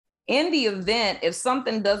in the event, if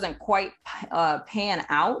something doesn't quite pan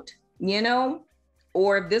out, you know,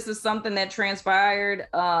 or if this is something that transpired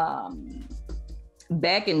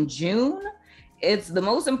back in June, it's the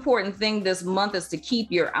most important thing this month is to keep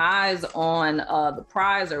your eyes on the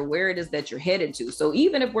prize or where it is that you're headed to. So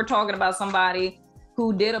even if we're talking about somebody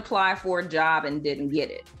who did apply for a job and didn't get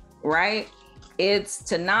it, right? It's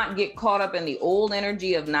to not get caught up in the old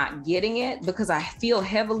energy of not getting it, because I feel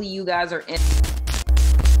heavily you guys are in.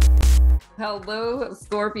 Hello,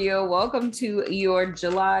 Scorpio. Welcome to your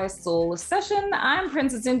July soul session. I'm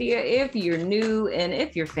Princess India. If you're new and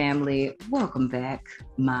if you're family, welcome back,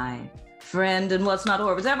 my friend, and what's not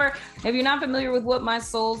or whatever. If you're not familiar with what my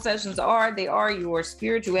soul sessions are, they are your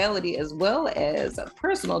spirituality as well as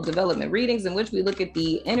personal development readings in which we look at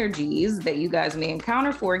the energies that you guys may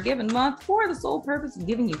encounter for a given month for the sole purpose of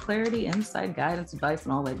giving you clarity, insight, guidance, advice,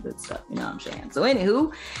 and all that good stuff. You know what I'm saying? So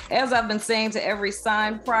anywho, as I've been saying to every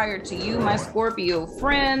sign prior to you, my Scorpio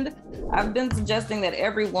friend, I've been suggesting that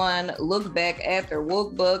everyone look back at their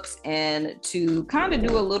woke books and to kind of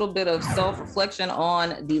do a little bit of self-reflection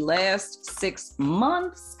on the last 6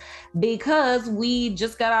 months, because we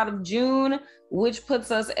just got out of June, which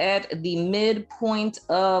puts us at the midpoint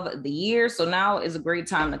of the year. So now is a great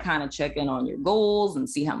time to kind of check in on your goals and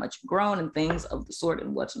see how much you've grown and things of the sort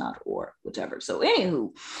and what's not or whichever. So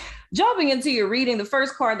anywho, jumping into your reading, the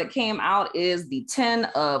first card that came out is the 10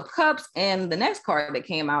 of Cups, and the next card that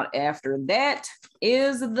came out after that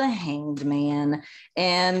is the Hanged Man,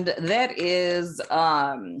 and that is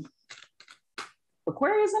Aquarius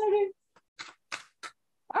energy.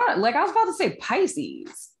 Like I was about to say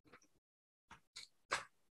Pisces.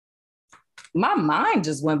 My mind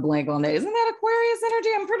just went blank on that. Isn't that Aquarius energy?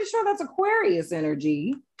 I'm pretty sure that's Aquarius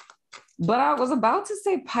energy. But I was about to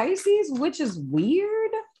say Pisces, which is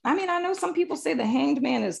weird. I mean, I know some people say the Hanged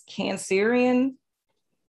Man is Cancerian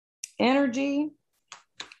energy,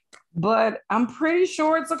 but I'm pretty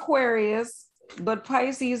sure it's Aquarius. But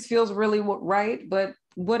Pisces feels really right, but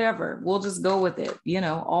whatever, we'll just go with it. You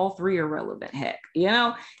know, all three are relevant, heck, you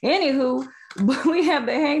know. Anywho, we have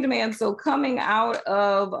the Hanged Man. So coming out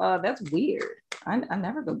of that's weird. I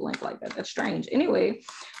never go blank like that. That's strange. Anyway,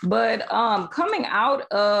 but coming out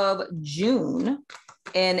of June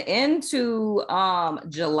and into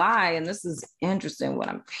July, and this is interesting what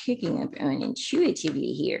I'm picking up on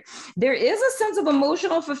intuitively here. There is a sense of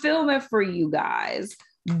emotional fulfillment for you guys,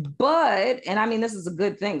 but, and I mean, this is a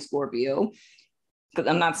good thing, Scorpio, because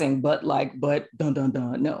I'm not saying but dun dun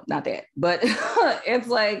dun, no, not that, but it's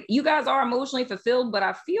like you guys are emotionally fulfilled, but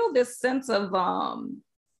I feel this sense of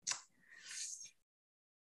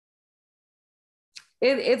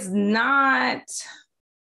it's not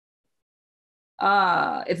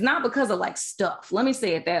because of like stuff, let me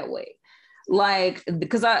say it that way. Like,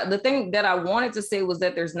 because the thing that I wanted to say was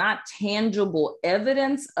that there's not tangible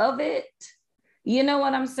evidence of it. You know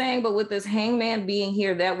what I'm saying? But with this Hangman being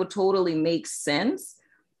here, that would totally make sense.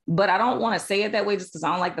 But I don't want to say it that way just because I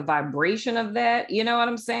don't like the vibration of that. You know what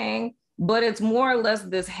I'm saying? But it's more or less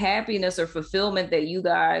this happiness or fulfillment that you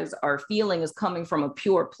guys are feeling is coming from a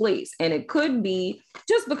pure place. And it could be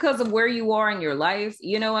just because of where you are in your life.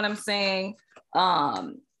 You know what I'm saying?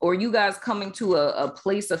 Or you guys coming to a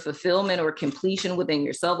place of fulfillment or completion within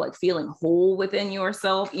yourself, like feeling whole within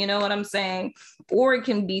yourself, you know what I'm saying? Or it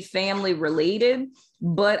can be family related,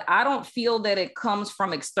 but I don't feel that it comes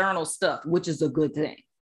from external stuff, which is a good thing.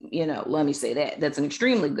 You know, let me say that. That's an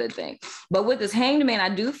extremely good thing. But with this Hanged Man, I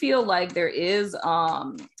do feel like there is,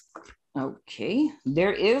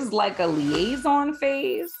 there is like a liaison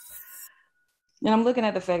phase. And I'm looking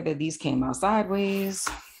at the fact that these came out sideways.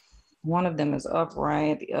 One of them is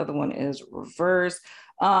upright. The other one is reversed.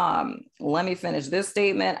 Let me finish this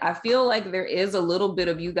statement. I feel like there is a little bit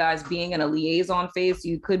of you guys being in a liaison phase. So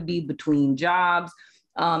you could be between jobs.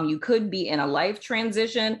 You could be in a life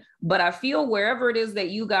transition, but I feel wherever it is that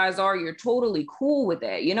you guys are, you're totally cool with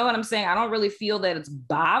that. You know what I'm saying? I don't really feel that it's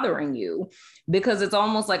bothering you because it's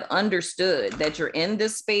almost like understood that you're in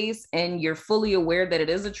this space and you're fully aware that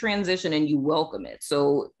it is a transition and you welcome it.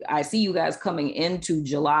 So I see you guys coming into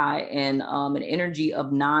July and an energy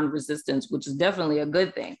of non-resistance, which is definitely a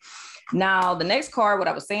good thing. Now, the next card, what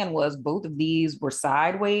I was saying was both of these were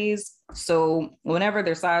sideways. So whenever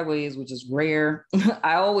they're sideways, which is rare,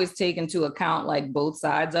 I always take into account like both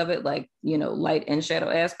sides of it, like, you know, light and shadow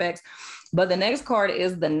aspects. But the next card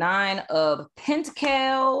is the 9 of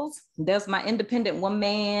Pentacles. That's my independent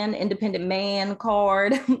woman, independent man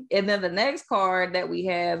card. And then the next card that we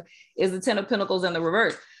have is the 10 of Pentacles in the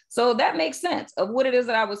reverse. So that makes sense of what it is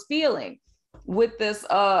that I was feeling with this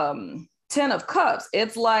Ten of Cups,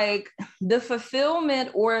 it's like the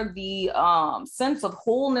fulfillment or the sense of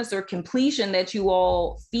wholeness or completion that you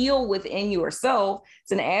all feel within yourself.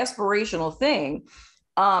 It's an aspirational thing.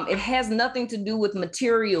 It has nothing to do with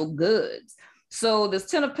material goods. So this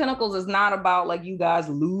Ten of Pentacles is not about like you guys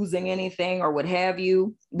losing anything or what have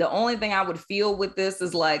you. The only thing I would feel with this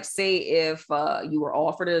is like, say if you were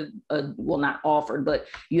offered well, not offered, but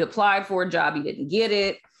you applied for a job, you didn't get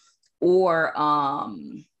it, or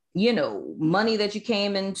you know, money that you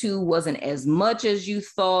came into wasn't as much as you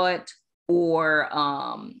thought, or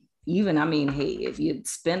even, I mean, hey, if you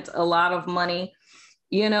spent a lot of money,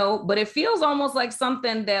 you know, but it feels almost like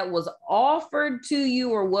something that was offered to you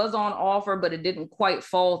or was on offer, but it didn't quite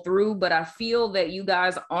fall through. But I feel that you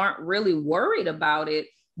guys aren't really worried about it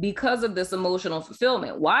because of this emotional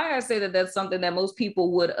fulfillment. Why I say that that's something that most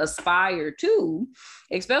people would aspire to,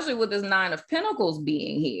 especially with this Nine of Pentacles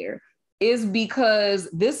being here, is because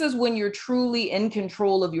this is when you're truly in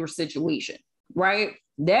control of your situation, right?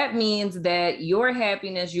 That means that your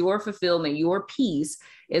happiness, your fulfillment, your peace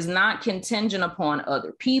is not contingent upon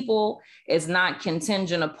other people. It's not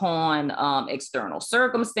contingent upon external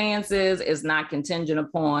circumstances. It's not contingent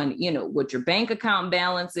upon, you know, what your bank account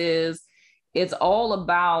balance is. It's all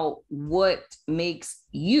about what makes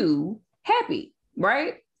you happy,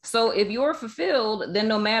 right? So if you're fulfilled, then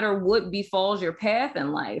no matter what befalls your path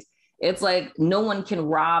in life, it's like no one can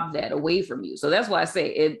rob that away from you. So that's why I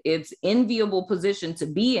say it's enviable position to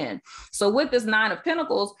be in. So with this Nine of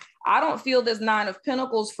Pentacles, I don't feel this Nine of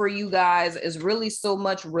Pentacles for you guys is really so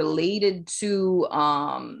much related to,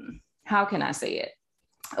 how can I say it?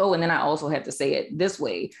 Oh, and then I also have to say it this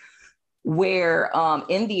way, where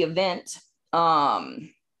in the event that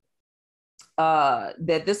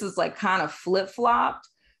this is like kind of flip-flopped,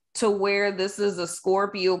 to where this is a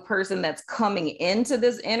Scorpio person that's coming into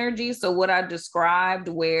this energy. So what I described,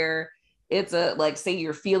 where it's a, like, say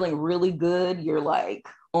you're feeling really good, you're like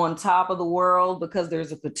on top of the world because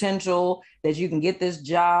there's a potential that you can get this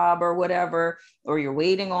job or whatever, or you're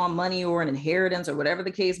waiting on money or an inheritance or whatever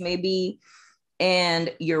the case may be.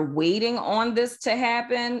 And you're waiting on this to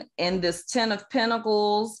happen. And this Ten of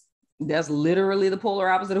Pentacles, that's literally the polar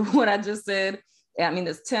opposite of what I just said. I mean,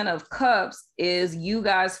 this Ten of Cups is you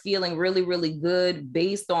guys feeling really, really good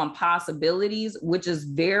based on possibilities, which is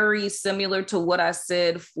very similar to what I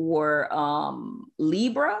said for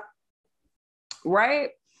Libra, right?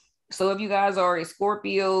 So if you guys are a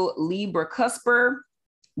Scorpio, Libra cusper,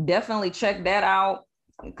 definitely check that out,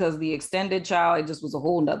 because the extended child, it just was a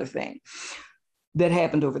whole nother thing that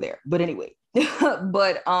happened over there. But anyway,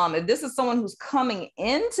 but if this is someone who's coming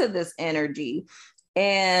into this energy,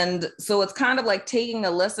 and so it's kind of like taking a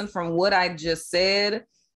lesson from what I just said,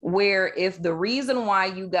 where if the reason why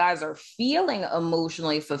you guys are feeling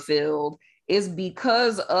emotionally fulfilled is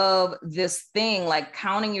because of this thing, like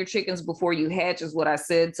counting your chickens before you hatch is what I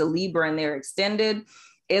said to Libra and their extended.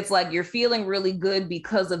 It's like you're feeling really good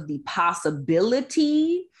because of the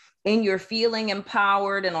possibility, and you're feeling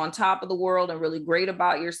empowered and on top of the world and really great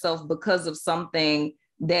about yourself because of something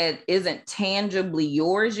that isn't tangibly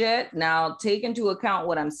yours yet. Now, take into account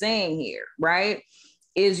what I'm saying here, right?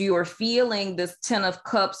 Is you're feeling this Ten of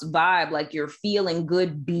Cups vibe, like you're feeling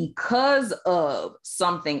good because of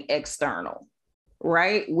something external,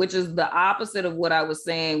 right? Which is the opposite of what I was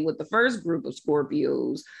saying with the first group of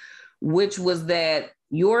Scorpios, which was that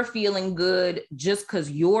you're feeling good just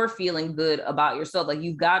because you're feeling good about yourself. Like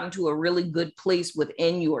you've gotten to a really good place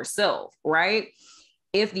within yourself, right?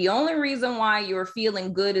 If the only reason why you're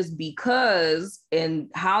feeling good is because, and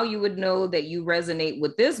how you would know that you resonate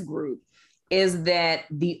with this group is that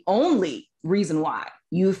the only reason why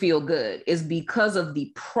you feel good is because of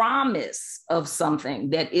the promise of something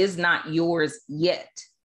that is not yours yet,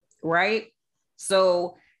 right?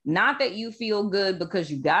 So not that you feel good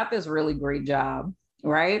because you got this really great job,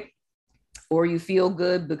 right? Or you feel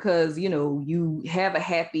good because, you know, you have a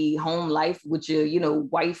happy home life with your, you know,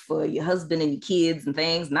 wife or your husband and your kids and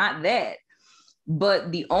things, not that.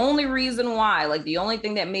 But the only reason why, like the only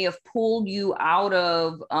thing that may have pulled you out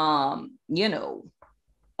of, you know,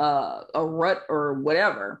 a rut or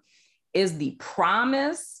whatever is the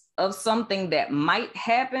promise of something that might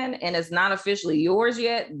happen and it's not officially yours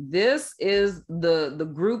yet. This is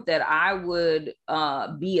the group that I would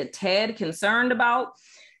be a tad concerned about.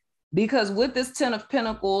 Because with this Ten of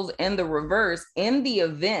Pentacles in the reverse, in the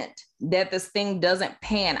event that this thing doesn't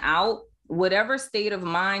pan out, whatever state of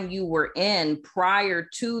mind you were in prior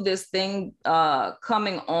to this thing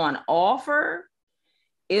coming on offer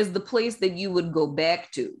is the place that you would go back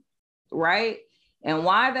to, right? And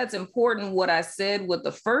why that's important, what I said with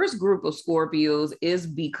the first group of Scorpios, is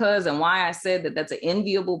because, and why I said that that's an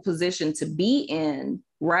enviable position to be in,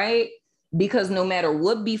 right? Because no matter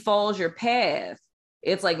what befalls your path,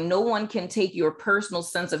 it's like no one can take your personal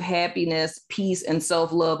sense of happiness, peace, and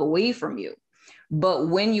self-love away from you. But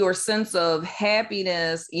when your sense of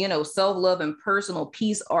happiness, self-love and personal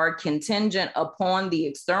peace are contingent upon the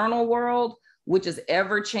external world, which is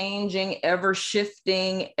ever changing, ever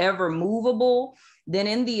shifting, ever movable, then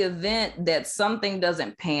in the event that something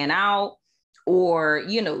doesn't pan out, or,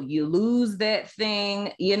 you lose that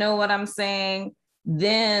thing, you know what I'm saying?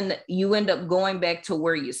 Then you end up going back to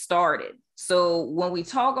where you started. So when we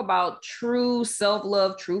talk about true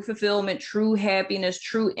self-love, true fulfillment, true happiness,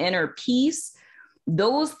 true inner peace,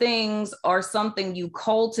 those things are something you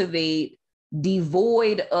cultivate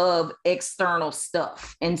devoid of external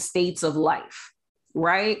stuff and states of life,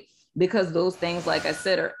 right? Because those things, like I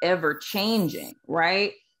said, are ever changing,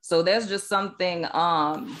 right? So that's just something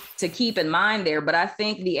to keep in mind there. But I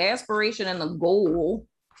think the aspiration and the goal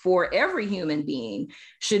for every human being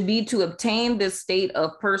should be to obtain this state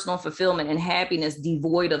of personal fulfillment and happiness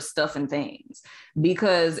devoid of stuff and things.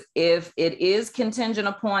 Because if it is contingent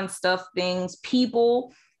upon stuff, things,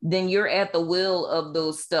 people, then you're at the will of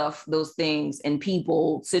those stuff, those things, and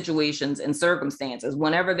people, situations, and circumstances.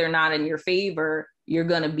 Whenever they're not in your favor, you're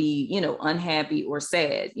going to be, unhappy or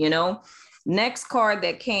sad, Next card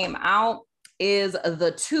that came out is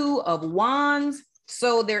the Two of Wands.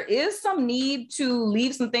 So there is some need to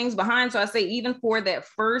leave some things behind. So I say, even for that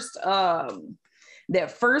first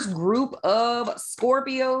group of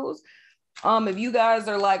Scorpios, if you guys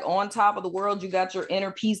are like on top of the world, you got your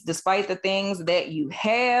inner peace despite the things that you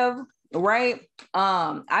have, right?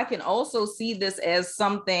 I can also see this as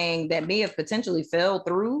something that may have potentially fell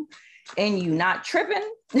through and you not tripping,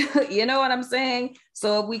 you know what I'm saying?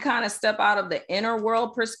 So if we kind of step out of the inner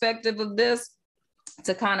world perspective of this,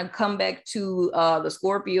 to kind of come back to the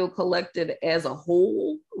Scorpio collective as a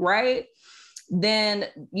whole, right? Then,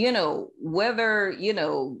 whether,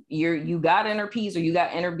 you got inner peace or you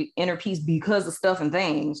got inner peace because of stuff and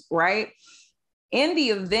things, right? In the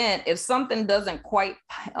event, if something doesn't quite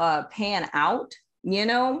pan out,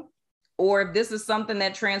 or if this is something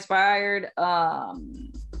that transpired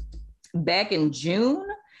back in June,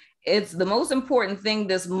 it's the most important thing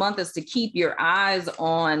this month is to keep your eyes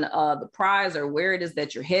on the prize or where it is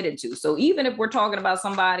that you're headed to. So even if we're talking about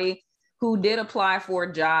somebody who did apply for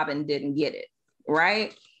a job and didn't get it,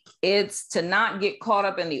 right? It's to not get caught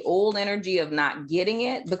up in the old energy of not getting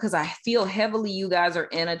it, because I feel heavily you guys are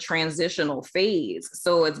in a transitional phase.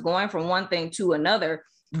 So it's going from one thing to another,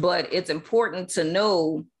 but it's important to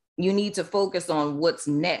know you need to focus on what's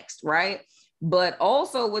next, right? But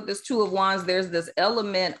also with this Two of Wands, there's this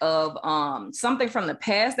element of something from the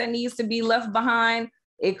past that needs to be left behind.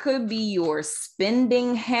 It could be your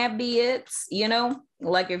spending habits,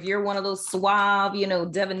 like if you're one of those suave,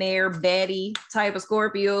 debonair, baddie type of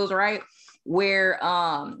Scorpios, right? Where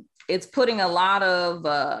it's putting a lot of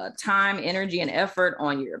time, energy, and effort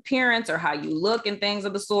on your appearance or how you look and things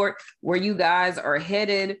of the sort, where you guys are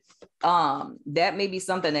headed. That may be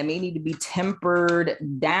something that may need to be tempered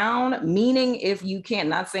down, meaning if you can,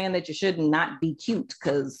 not saying that you should not be cute,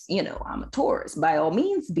 because, I'm a Taurus. By all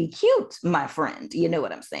means, be cute, my friend. You know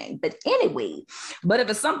what I'm saying? But anyway, but if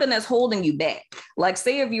it's something that's holding you back, like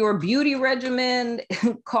say if your beauty regimen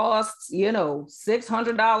costs,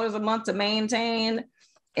 $600 a month to maintain,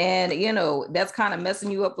 and, that's kind of messing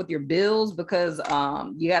you up with your bills because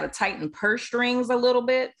you got to tighten purse strings a little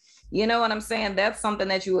bit. You know what I'm saying? That's something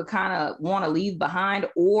that you would kind of want to leave behind.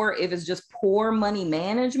 Or if it's just poor money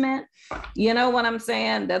management, you know what I'm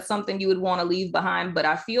saying? That's something you would want to leave behind. But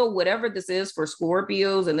I feel whatever this is for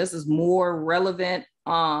Scorpios, and this is more relevant.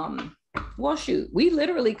 Well, shoot, we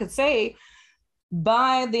literally could say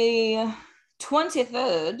by the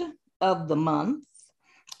 23rd of the month,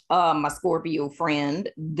 my Scorpio friend,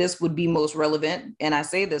 this would be most relevant. And I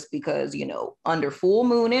say this because, under full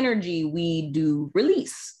moon energy, we do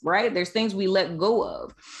release, right? There's things we let go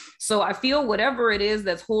of. So I feel whatever it is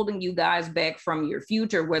that's holding you guys back from your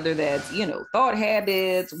future, whether that's, thought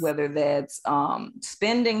habits, whether that's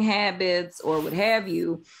spending habits or what have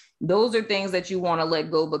you, those are things that you want to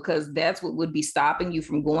let go, because that's what would be stopping you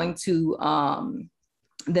from going to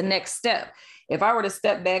the next step. If I were to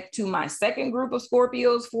step back to my second group of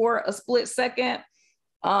Scorpios for a split second,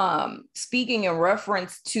 speaking in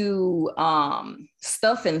reference to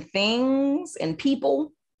stuff and things and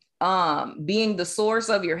people being the source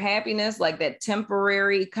of your happiness, like that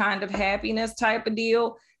temporary kind of happiness type of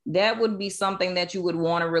deal, that would be something that you would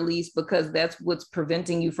want to release, because that's what's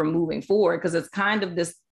preventing you from moving forward. Because it's kind of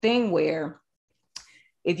this thing where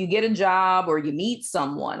if you get a job or you meet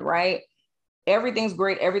someone, right? Everything's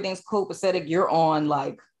great. Everything's copacetic. You're on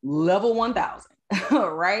like level 1000,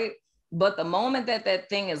 right? But the moment that that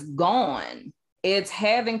thing is gone, it's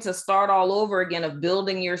having to start all over again of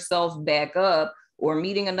building yourself back up or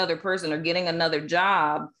meeting another person or getting another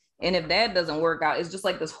job. And if that doesn't work out, it's just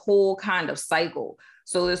like this whole kind of cycle.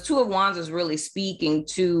 So this Two of Wands is really speaking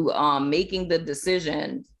to making the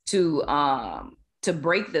decision to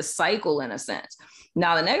break this cycle in a sense.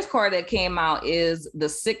 Now, the next card that came out is the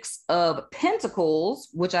Six of Pentacles,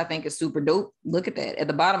 which I think is super dope. Look at that. At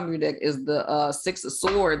the bottom of your deck is the Six of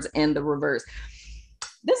Swords in the reverse.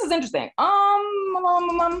 This is interesting.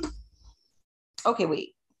 Okay,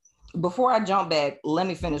 wait. Before I jump back, let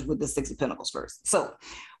me finish with the Six of Pentacles first. So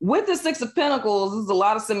with the Six of Pentacles, there's a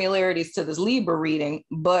lot of similarities to this Libra reading,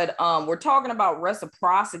 but we're talking about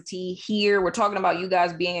reciprocity here. We're talking about you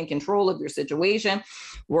guys being in control of your situation.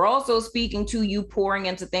 We're also speaking to you pouring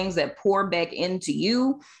into things that pour back into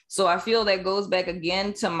you. So I feel that goes back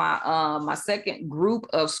again to my my second group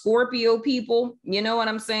of Scorpio people. You know what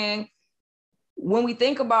I'm saying? When we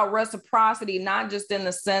think about reciprocity, not just in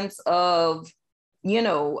the sense of, you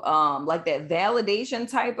know, like that validation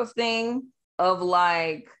type of thing of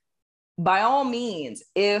like, by all means,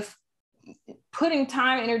 if putting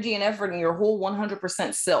time, energy, and effort in your whole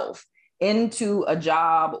 100% self into a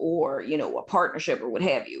job or, you know, a partnership or what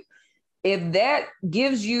have you, if that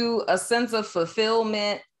gives you a sense of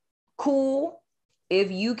fulfillment, cool.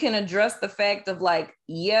 If you can address the fact of like,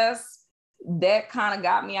 yes, that kind of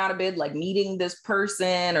got me out of bed, like meeting this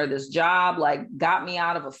person or this job, like got me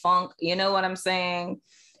out of a funk. You know what I'm saying?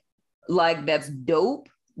 Like, that's dope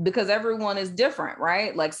because everyone is different,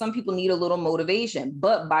 right? Like some people need a little motivation,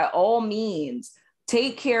 but by all means,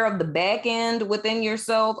 take care of the back end within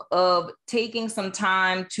yourself of taking some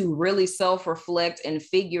time to really self-reflect and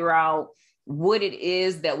figure out what it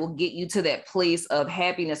is that will get you to that place of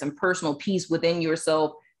happiness and personal peace within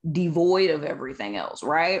yourself, devoid of everything else,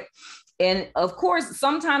 right? And of course,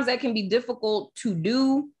 sometimes that can be difficult to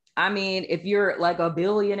do. I mean, if you're like a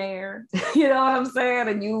billionaire, you know what I'm saying?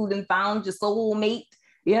 And you then found your soulmate,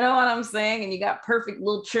 you know what I'm saying? And you got perfect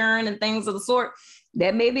little churn and things of the sort,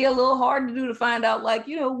 that may be a little hard to do to find out, like,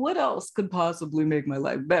 you know, what else could possibly make my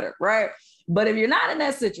life better, right? But if you're not in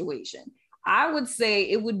that situation, I would say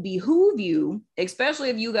it would behoove you, especially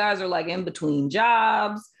if you guys are like in between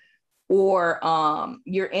jobs, or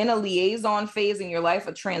you're in a liaison phase in your life,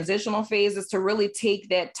 a transitional phase, is to really take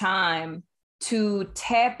that time to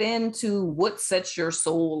tap into what sets your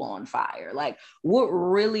soul on fire, like what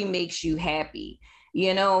really makes you happy.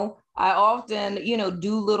 You know, I often, you know,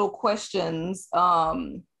 do little questions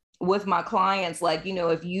with my clients, like, you know,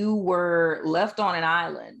 if you were left on an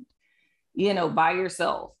island, you know, by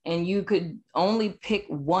yourself, and you could only pick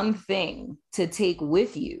one thing to take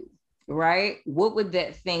with you, right? What would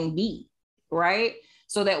that thing be, right?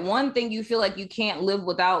 So that one thing you feel like you can't live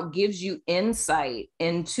without gives you insight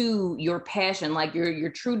into your passion, like your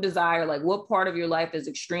true desire, like what part of your life is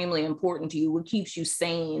extremely important to you, what keeps you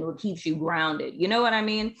sane, what keeps you grounded. You know what I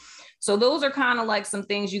mean? So those are kind of like some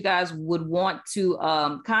things you guys would want to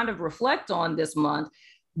kind of reflect on this month,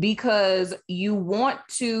 because you want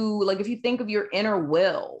to, like, if you think of your inner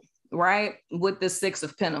will, right, with the Six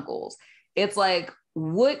of Pentacles, it's like,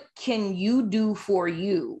 what can you do for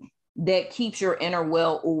you that keeps your inner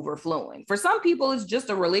well overflowing? For some people, it's just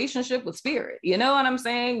a relationship with spirit. You know what I'm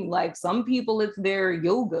saying? Like some people, it's their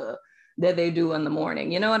yoga that they do in the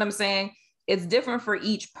morning. You know what I'm saying? It's different for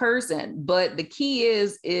each person, but the key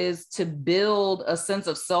is to build a sense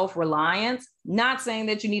of self-reliance. Not saying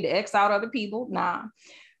that you need to X out other people, nah,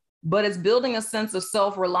 but it's building a sense of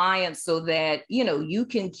self-reliance so that, you know, you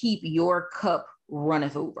can keep your cup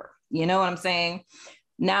runneth over. You know what I'm saying?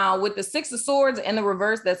 Now, with the Six of Swords in the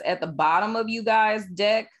reverse that's at the bottom of you guys'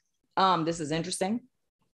 deck, this is interesting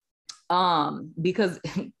because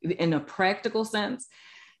in a practical sense,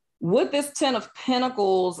 what this Ten of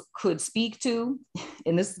Pentacles could speak to,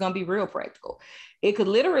 and this is going to be real practical, it could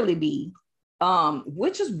literally be,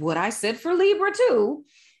 which is what I said for Libra too,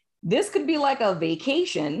 this could be like a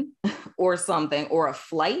vacation or something, or a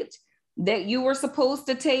flight that you were supposed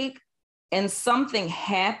to take and something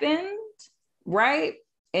happened, right?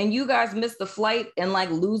 And you guys missed the flight and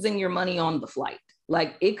like losing your money on the flight.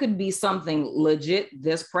 Like it could be something legit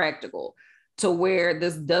this practical to where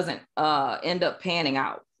this doesn't end up panning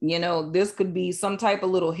out. You know, this could be some type of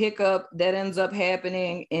little hiccup that ends up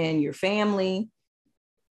happening in your family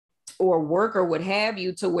or work or what have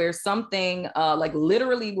you, to where something like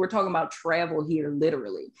literally, we're talking about travel here,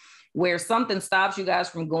 literally, where something stops you guys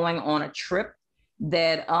from going on a trip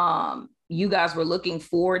that you guys were looking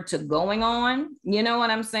forward to going on. You know what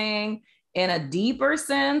I'm saying? In a deeper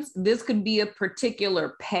sense, this could be a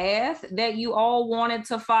particular path that you all wanted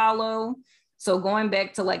to follow. So going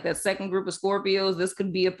back to like that second group of Scorpios, this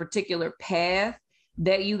could be a particular path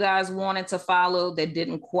that you guys wanted to follow that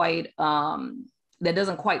doesn't quite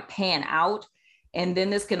pan out. And then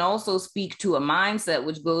this can also speak to a mindset,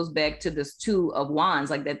 which goes back to this Two of Wands,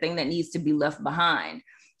 like that thing that needs to be left behind.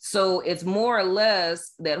 So it's more or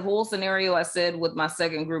less that whole scenario I said with my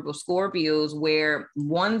second group of Scorpios, where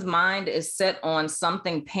one's mind is set on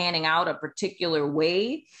something panning out a particular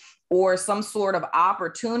way or some sort of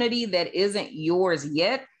opportunity that isn't yours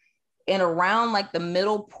yet. And around like the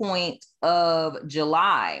middle point of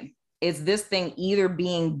July, is this thing either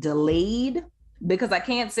being delayed, because I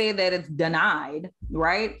can't say that it's denied,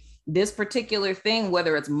 right? This particular thing,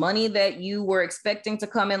 whether it's money that you were expecting to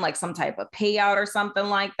come in, like some type of payout or something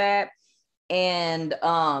like that, and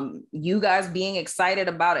you guys being excited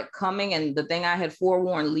about it coming. And the thing I had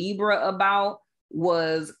forewarned Libra about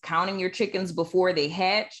was counting your chickens before they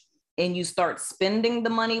hatch, and you start spending the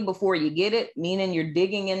money before you get it, meaning you're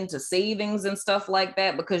digging into savings and stuff like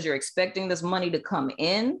that because you're expecting this money to come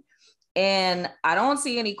in. And I don't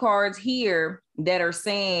see any cards here that are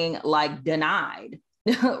saying like denied,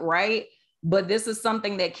 right? But this is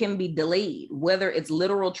something that can be delayed, whether it's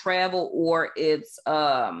literal travel or it's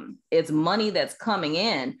money that's coming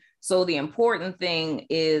in. So the important thing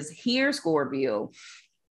is here, Scorpio,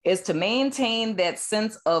 is to maintain that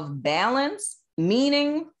sense of balance.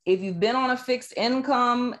 Meaning, if you've been on a fixed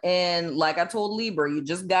income and like I told Libra, you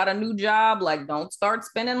just got a new job, like don't start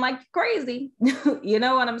spending like crazy. You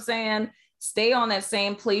know what I'm saying? Stay on that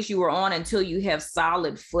same place you were on until you have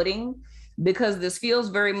solid footing, because this feels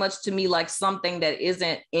very much to me like something that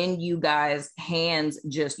isn't in you guys' hands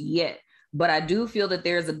just yet. But I do feel that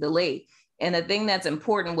there's a delay. And the thing that's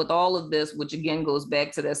important with all of this, which again goes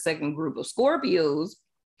back to that second group of Scorpios,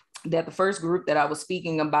 that the first group that I was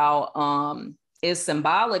speaking about is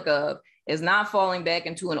symbolic of, is not falling back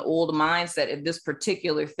into an old mindset if this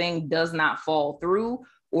particular thing does not fall through,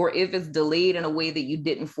 or if it's delayed in a way that you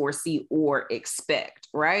didn't foresee or expect,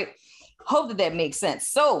 right? Hope that that makes sense.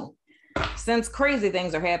 So since crazy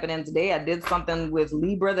things are happening today, I did something with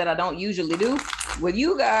Libra that I don't usually do. With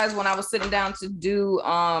you guys, when I was sitting down to do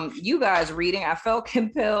you guys reading, I felt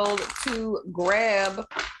compelled to grab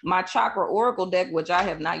my chakra oracle deck, which I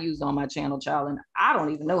have not used on my channel, child, and I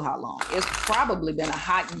don't even know how long. It's probably been a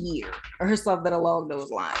hot year or something along those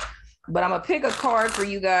lines. But I'm gonna pick a card for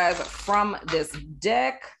you guys from this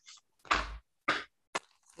deck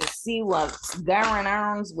to see what's going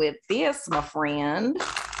on with this, my friend.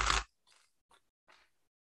 Let's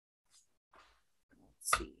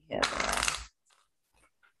see here.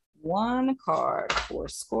 One card for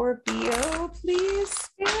Scorpio, please,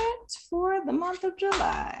 Spirit, for the month of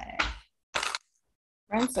July.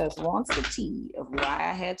 Princess wants the tea of why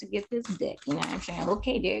I had to get this deck. You know what I'm saying?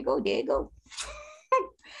 Okay, there you go, there you go.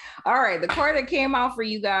 All right, the card that came out for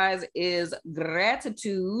you guys is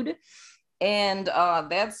Gratitude. And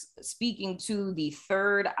that's speaking to the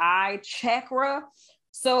third eye chakra.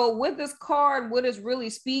 So with this card, what it's really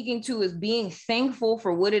speaking to is being thankful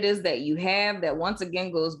for what it is that you have. That once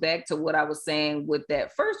again goes back to what I was saying with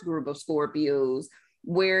that first group of Scorpios,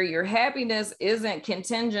 where your happiness isn't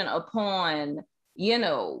contingent upon, you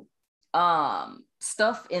know,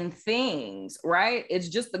 stuff and things, right? It's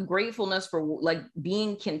just the gratefulness for like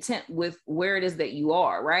being content with where it is that you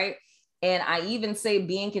are, right? And I even say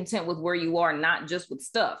being content with where you are, not just with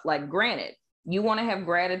stuff. Like, granted, you want to have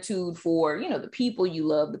gratitude for, you know, the people you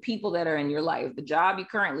love, the people that are in your life, the job you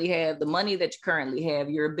currently have, the money that you currently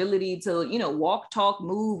have, your ability to, you know, walk, talk,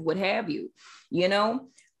 move, what have you, you know,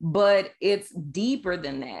 but it's deeper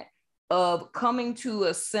than that, of coming to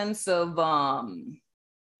a sense of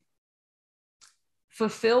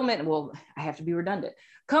fulfillment. Well, I have to be redundant.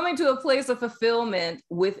 Coming to a place of fulfillment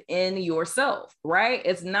within yourself, right?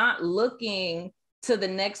 It's not looking to the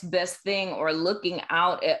next best thing or looking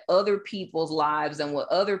out at other people's lives and what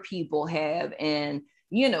other people have and,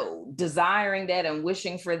 you know, desiring that and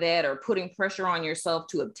wishing for that or putting pressure on yourself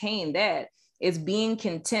to obtain that. It's being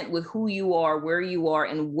content with who you are, where you are,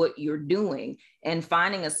 and what you're doing, and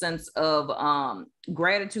finding a sense of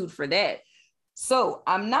gratitude for that. So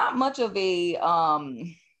I'm not much of a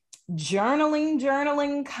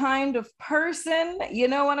journaling kind of person. You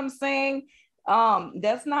know what I'm saying?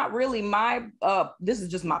 That's not really my, this is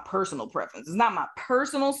just my personal preference. It's not my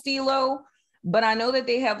personal stilo. But I know that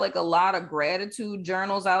they have like a lot of gratitude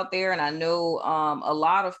journals out there. And I know a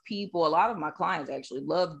lot of people, a lot of my clients actually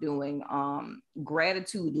love doing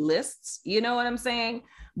gratitude lists. You know what I'm saying?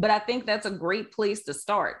 But I think that's a great place to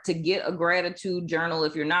start, to get a gratitude journal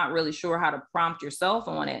if you're not really sure how to prompt yourself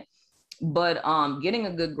on it. But getting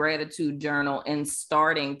a good gratitude journal and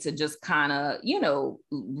starting to just kind of, you know,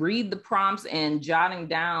 read the prompts and jotting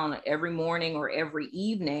down every morning or every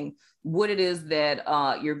evening what it is that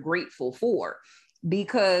you're grateful for.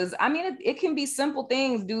 Because I mean, it can be simple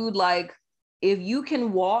things, dude. Like if you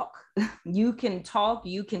can walk, you can talk,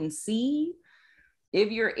 you can see,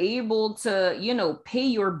 if you're able to, you know, pay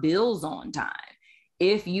your bills on time,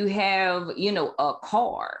 if you have, you know, a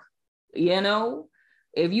car, you know,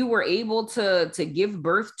 if you were able to give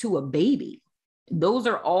birth to a baby, those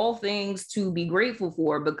are all things to be grateful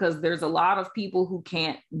for, because there's a lot of people who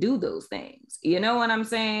can't do those things. You know what I'm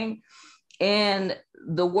saying? And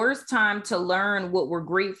the worst time to learn what we're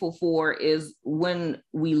grateful for is when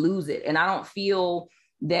we lose it. And I don't feel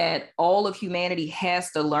that all of humanity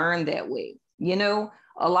has to learn that way. You know,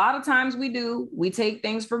 a lot of times we do, we take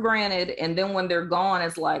things for granted. And then when they're gone,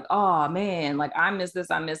 it's like, oh man, like I miss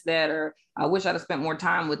this, I miss that, or I wish I'd have spent more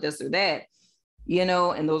time with this or that, you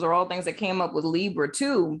know, and those are all things that came up with Libra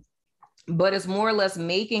too. But it's more or less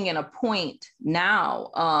making it a point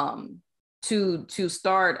now to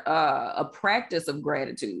start a practice of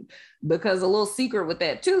gratitude. Because a little secret with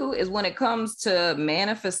that too is when it comes to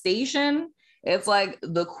manifestation, it's like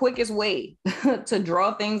the quickest way to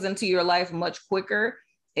draw things into your life much quicker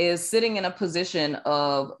is sitting in a position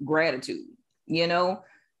of gratitude. You know,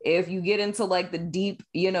 if you get into like the deep,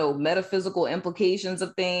 you know, metaphysical implications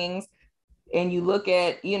of things, and you look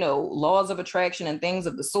at, you know, laws of attraction and things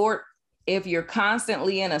of the sort, if you're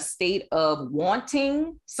constantly in a state of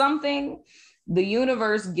wanting something, the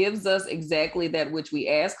universe gives us exactly that which we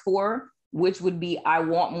ask for, which would be, I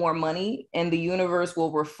want more money. And the universe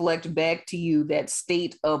will reflect back to you that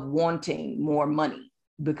state of wanting more money,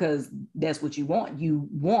 because that's what you want. You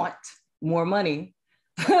want more money.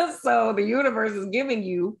 So the universe is giving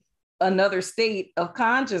you another state of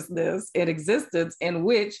consciousness and existence in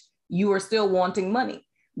which you are still wanting money,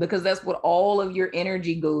 because that's what all of your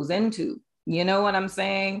energy goes into. You know what I'm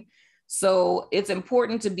saying? So it's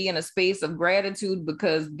important to be in a space of gratitude,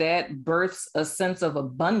 because that births a sense of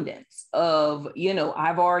abundance of, you know,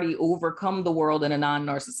 I've already overcome the world in a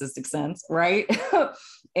non-narcissistic sense, right?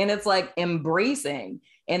 And it's like embracing,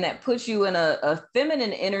 and that puts you in a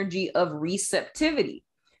feminine energy of receptivity.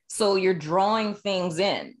 So you're drawing things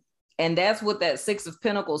in. And that's what that Six of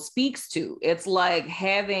Pentacles speaks to. It's like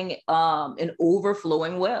having an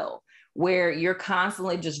overflowing well, where you're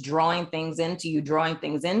constantly just drawing things into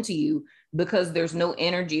you, because there's no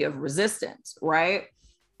energy of resistance, right?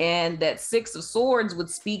 And that Six of Swords would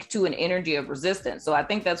speak to an energy of resistance. So I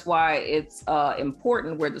think that's why it's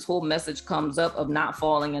important, where this whole message comes up of not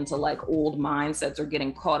falling into like old mindsets or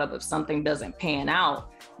getting caught up if something doesn't pan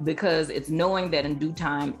out, because it's knowing that in due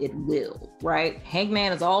time it will, right?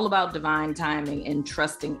 Hangman is all about divine timing and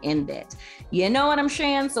trusting in that. You know what I'm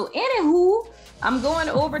saying? So anywho, I'm going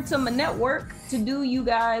over to my network to do you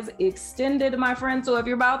guys extended, my friend. So if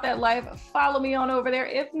you're about that life, follow me on over there.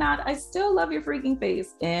 If not, I still love your freaking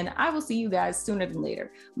face. And I will see you guys sooner than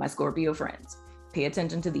later, my Scorpio friends. Pay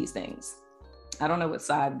attention to these things. I don't know what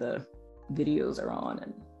side the videos are on,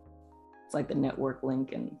 and it's like the network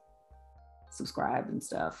link and subscribe and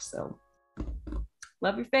stuff. So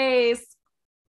love your face.